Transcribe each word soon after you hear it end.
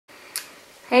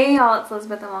Hey y'all, it's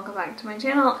Elizabeth and welcome back to my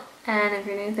channel, and if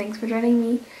you're new, thanks for joining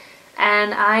me.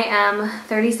 And I am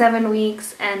 37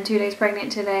 weeks and 2 days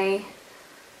pregnant today.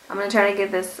 I'm gonna try to get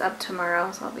this up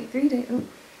tomorrow, so I'll be 3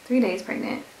 days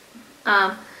pregnant.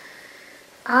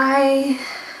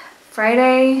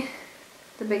 Friday,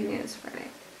 the big news, Friday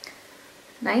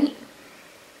night?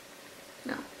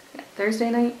 No, yeah,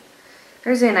 Thursday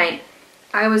night,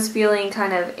 I was feeling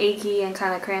kind of achy and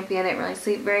kind of crampy. I didn't really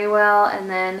sleep very well, and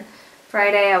then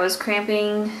Friday I was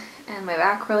cramping and my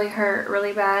back really hurt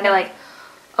really bad. I like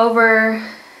overdid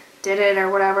it or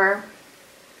whatever.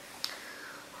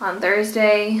 On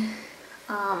Thursday,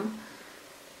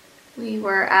 we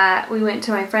went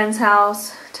to my friend's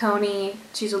house, Tony,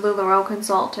 she's a LuLaRoe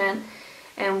consultant,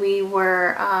 and we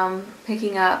were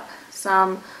picking up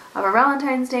some of our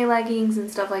Valentine's Day leggings and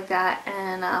stuff like that,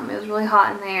 and it was really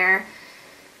hot in there.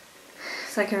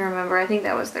 So I can remember, I think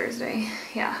that was Thursday.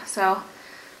 Yeah, so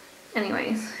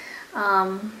anyways,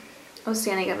 I was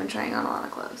standing up and trying on a lot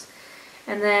of clothes.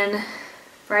 And then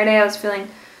Friday I was feeling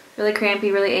really crampy,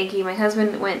 really achy. My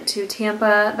husband went to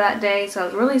Tampa that day, so I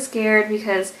was really scared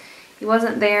because he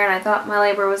wasn't there and I thought my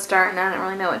labor was starting. I didn't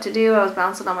really know what to do. I was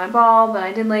bouncing on my ball, but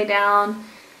I did lay down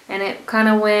and it kind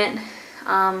of went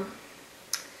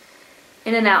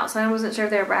in and out, so I wasn't sure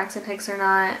if they were Braxton Hicks or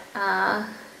not.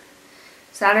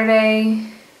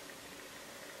 Saturday,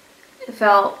 it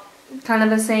felt kind of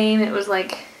the same. It was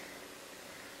like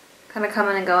kind of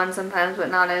coming and going sometimes,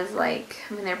 but not as like,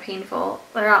 I mean, they're painful.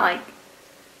 They're not like,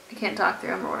 I can't talk through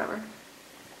them or whatever.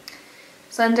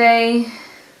 Sunday,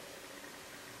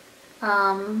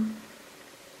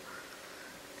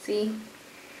 see,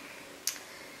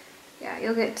 yeah,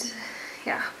 you'll get,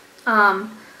 yeah,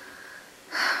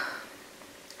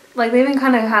 like they've been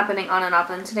kind of happening on and off.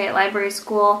 And today at library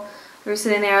school, we were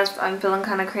sitting there, I'm feeling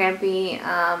kind of crampy.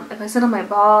 If I sit on my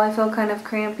ball, I feel kind of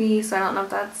crampy, so I don't know if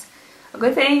that's a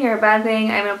good thing or a bad thing.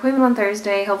 I have an appointment on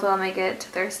Thursday. Hopefully I'll make it to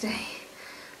Thursday.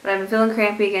 But I've been feeling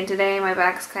crampy again today. My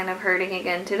back's kind of hurting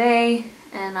again today.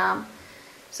 And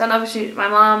so I don't know if my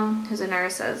mom, who's a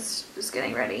nurse, says just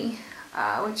getting ready.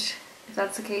 Which, if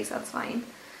that's the case, that's fine.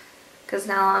 Because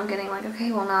now I'm getting like,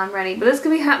 okay, well now I'm ready. But this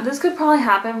could probably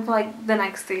happen for like the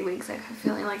next 3 weeks. I'm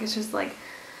feeling like it's just like,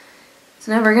 it's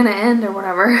never gonna end or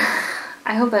whatever.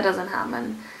 I hope that doesn't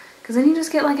happen, because then you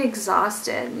just get like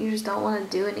exhausted. You just don't want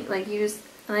to do any, like and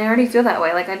I already feel that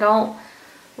way. Like I don't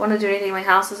want to do anything. My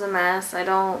house is a mess. The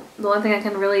only thing I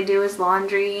can really do is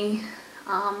laundry.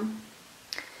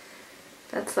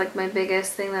 That's like my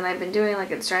biggest thing that I've been doing. Like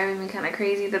it's driving me kind of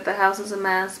crazy that the house is a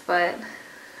mess, but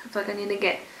I feel like I need to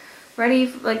get ready,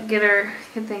 like get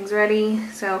things ready.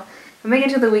 So if I make it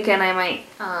to the weekend, I might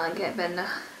get Ben to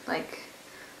like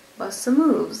bust some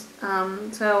moves.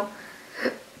 So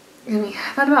I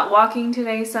thought about walking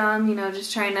today some, you know,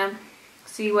 just trying to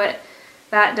see what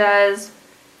that does.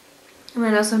 And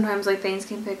I know sometimes like things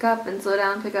can pick up and slow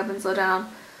down, pick up and slow down.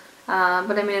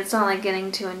 But I mean, it's not like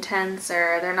getting too intense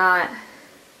or they're not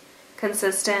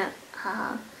consistent.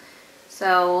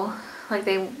 So like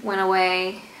they went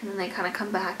away and then they kind of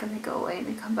come back and they go away and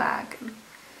they come back. And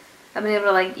I've been able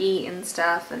to like eat and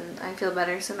stuff, and I feel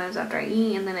better sometimes after I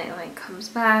eat, and then it like comes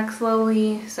back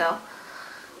slowly. So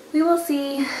we will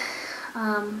see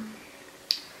kind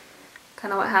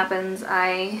of what happens.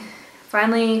 I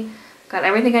finally got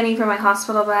everything I need for my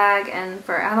hospital bag and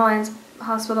for Adeline's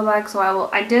hospital bag. So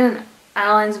I did an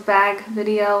Adeline's bag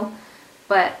video,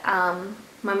 but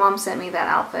my mom sent me that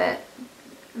outfit.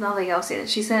 I don't think y'all seen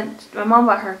it. My mom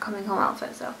bought her coming home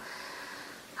outfit, so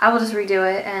I will just redo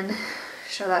it and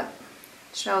show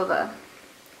what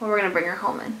we're gonna bring her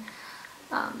home in,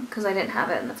 because I didn't have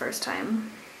it in the first time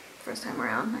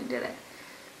around I did it.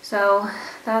 So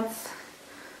that's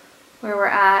where we're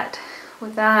at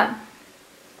with that.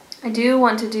 I do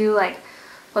want to do like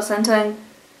placenta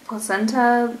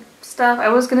stuff. I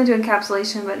was gonna do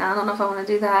encapsulation, but now I don't know if I want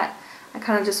to do that. I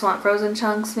kind of just want frozen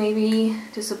chunks maybe,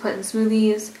 just to put in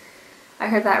smoothies. I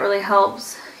heard that really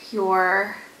helps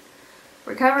your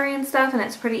recovery and stuff, and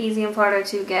it's pretty easy in Florida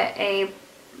to get a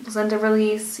placenta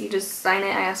release. You just sign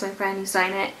it. I asked my friend, you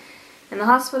sign it in the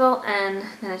hospital and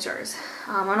then it's yours.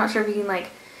 I'm not sure if you can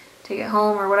like take it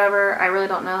home or whatever. I really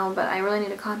don't know, but I really need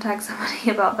to contact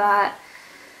somebody about that,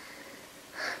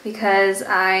 because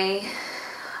I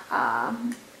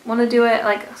want to do it.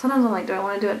 Like sometimes I'm like, do I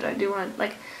want to do it? Do I do want to,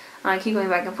 like, I keep going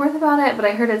back and forth about it, but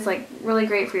I heard it's like really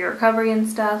great for your recovery and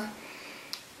stuff.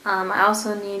 I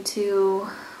also need to,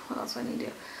 what else do I need to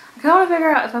do? I kind of want to figure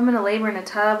out if I'm going to labor in a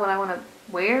tub, what I want to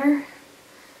wear.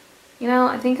 You know,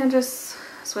 I think I'm just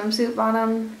swimsuit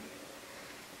bottom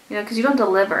you know, because you don't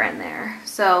deliver in there.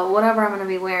 So whatever I'm going to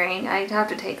be wearing, I have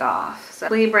to take off. So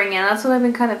bring in, that's what I've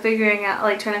been kind of figuring out,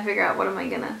 like trying to figure out what am I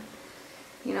going to,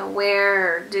 you know,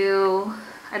 wear or do.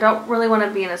 I don't really want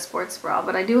to be in a sports bra,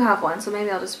 but I do have one, so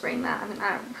maybe I'll just bring that. I mean,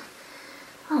 I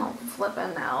don't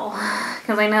flipping know.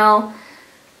 Because I know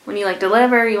when you like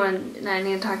deliver, and I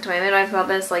need to talk to my midwife about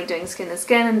this, like doing skin to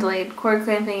skin and delayed cord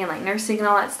clamping and like nursing and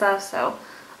all that stuff. So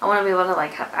I want to be able to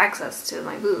like have access to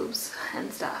my boobs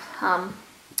and stuff.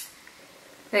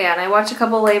 But yeah, and I watched a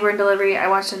couple labor and delivery. I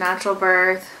watched a natural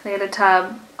birth. They had a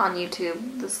tub on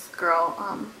YouTube. This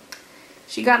girl,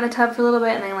 she got in the tub for a little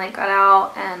bit and then like got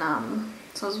out, and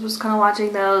so I was just kind of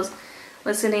watching those,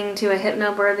 listening to a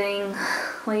hypnobirthing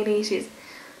lady. She's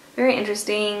very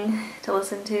interesting to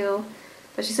listen to,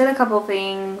 but she said a couple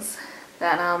things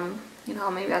that you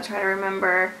know, maybe I'll try to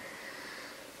remember.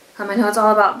 I know it's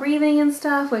all about breathing and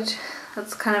stuff, which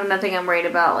that's kind of nothing I'm worried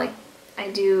about. Like, I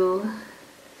do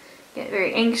get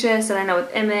very anxious, and I know with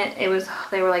Emmett,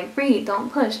 they were like, breathe, don't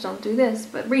push, don't do this,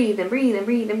 but breathe and breathe and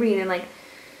breathe and breathe, and like,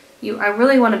 I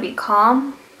really want to be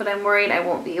calm, but I'm worried I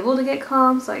won't be able to get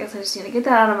calm, so I guess I just need to get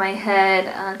that out of my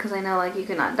head, because I know like you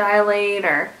cannot dilate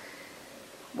or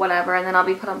whatever, and then I'll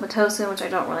be put on Pitocin, which I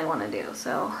don't really want to do,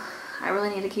 so I really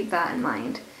need to keep that in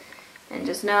mind, and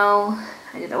just know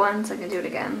I did it once, I can do it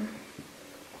again,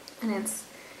 and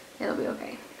it'll be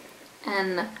okay.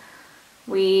 And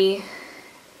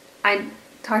I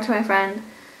talked to my friend.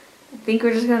 I think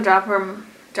we're just gonna drop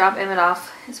Emmett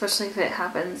off, especially if it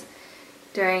happens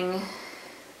during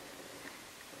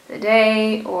the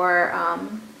day, or I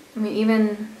mean,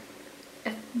 even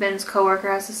if Ben's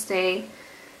coworker has to stay,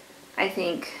 I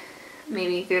think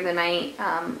maybe through the night.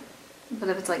 But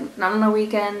if it's like not on the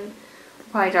weekend, I'll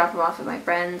probably drop him off at my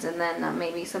friend's, and then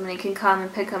maybe somebody can come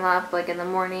and pick him up like in the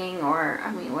morning, or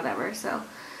I mean whatever. So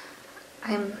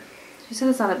she said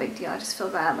it's not a big deal. I just feel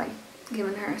bad like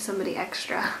giving her somebody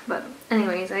extra. But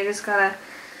anyways, I just gotta,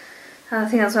 I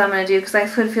think that's what I'm gonna do, because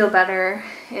I would feel better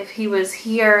if he was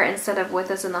here instead of with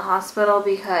us in the hospital,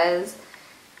 because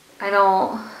I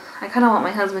kind of want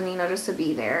my husband, you know, just to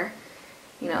be there,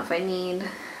 you know, if I need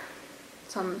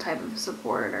some type of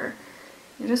support, or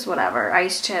you know, just whatever,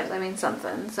 ice chips, I mean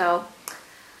something. So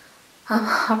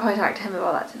I'll probably talk to him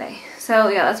about that today. So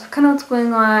yeah, that's kind of what's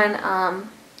going on.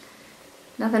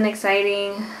 Nothing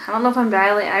exciting. I don't know if I'm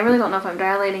dilating. I really don't know if I'm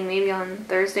dilating. Maybe on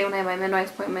Thursday when I have my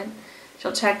midwife appointment,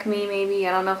 she'll check me maybe.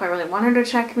 I don't know if I really want her to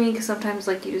check me, because sometimes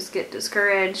like you just get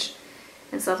discouraged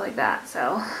and stuff like that.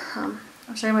 So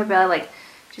I'll show you my belly. Like,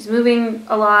 she's moving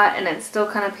a lot and it's still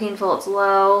kind of painful. It's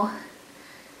low.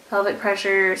 Pelvic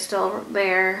pressure is still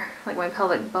there, like my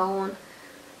pelvic bone.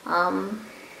 Not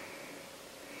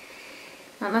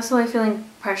necessarily feeling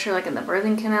pressure like in the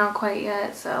birthing canal quite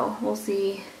yet, so we'll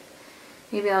see.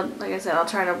 Maybe like I said, I'll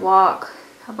try to walk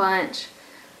a bunch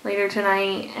later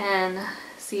tonight and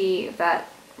see if that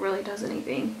really does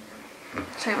anything.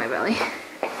 Show you my belly.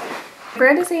 I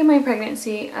forgot to say in my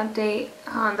pregnancy update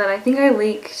that I think I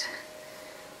leaked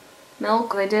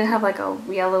milk. I did have like a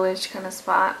yellowish kind of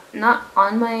spot, not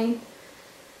on my,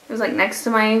 it was like next to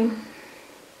my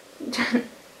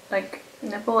like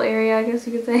nipple area, I guess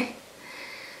you could say.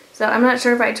 So I'm not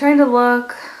sure if I tried to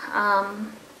look,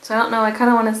 so I don't know. I kind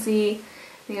of want to see.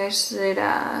 I think I should,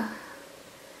 I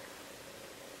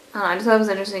don't know, I just thought it was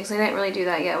interesting because I didn't really do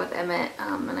that yet with Emmett,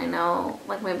 and I know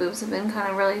like my boobs have been kind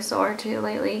of really sore too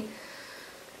lately,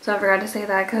 so I forgot to say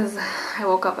that because I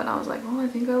woke up and I was like, oh, I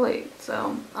think I leaked.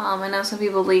 So I know some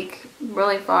people leak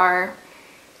really far,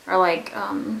 or like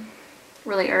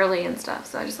really early and stuff,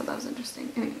 so I just thought that was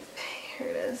interesting. Anyway, here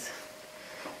it is.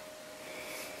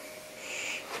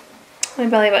 My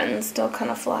belly button's still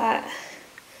kind of flat,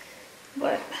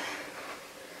 but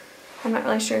I'm not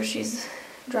really sure if she's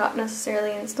dropped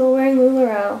necessarily, and still wearing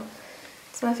LuLaRoe.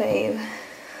 It's my fave.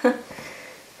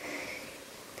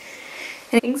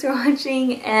 And thanks for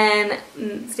watching, and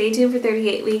stay tuned for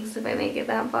 38 weeks if I make it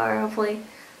that far. Hopefully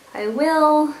I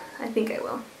will. I think I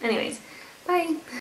will. Anyways, bye.